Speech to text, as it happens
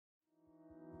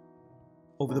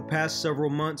Over the past several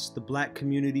months, the Black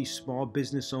community, small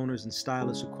business owners, and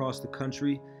stylists across the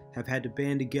country have had to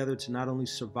band together to not only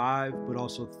survive, but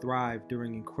also thrive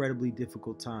during incredibly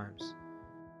difficult times.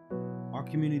 Our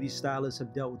community stylists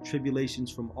have dealt with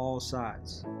tribulations from all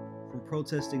sides, from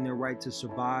protesting their right to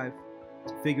survive,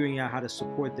 to figuring out how to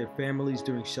support their families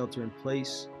during shelter in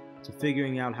place, to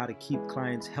figuring out how to keep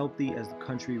clients healthy as the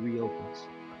country reopens.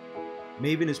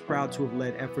 Mayvenn is proud to have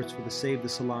led efforts for the Save the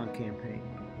Salon campaign.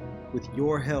 With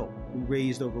your help, we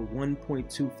raised over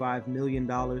 $1.25 million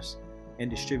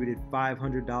and distributed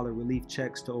 $500 relief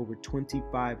checks to over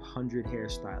 2,500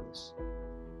 hairstylists.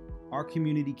 Our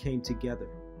community came together,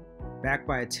 backed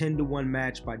by a 10-to-1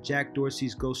 match by Jack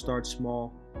Dorsey's Go Start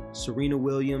Small, Serena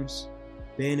Williams,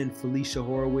 Ben and Felicia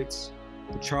Horowitz,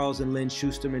 the Charles and Lynn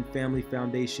Schusterman Family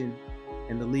Foundation,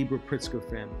 and the Libra Pritzker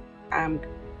family. I'm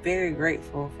very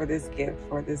grateful for this gift,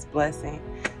 for this blessing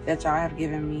that y'all have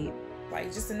given me.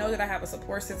 Like, just to know that I have a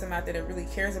support system out there that really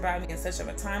cares about me in such of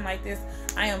a time like this,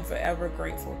 I am forever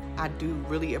grateful. I do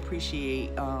really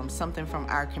appreciate something from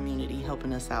our community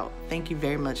helping us out. Thank you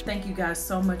very much. Thank you guys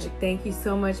so much. Thank you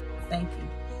so much. Thank you.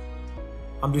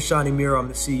 I'm Deshani Mira, I'm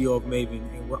the CEO of Mayvenn,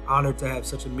 and we're honored to have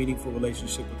such a meaningful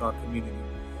relationship with our community.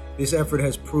 This effort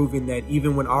has proven that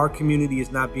even when our community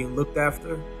is not being looked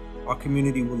after, our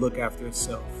community will look after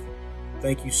itself.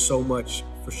 Thank you so much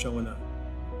for showing up.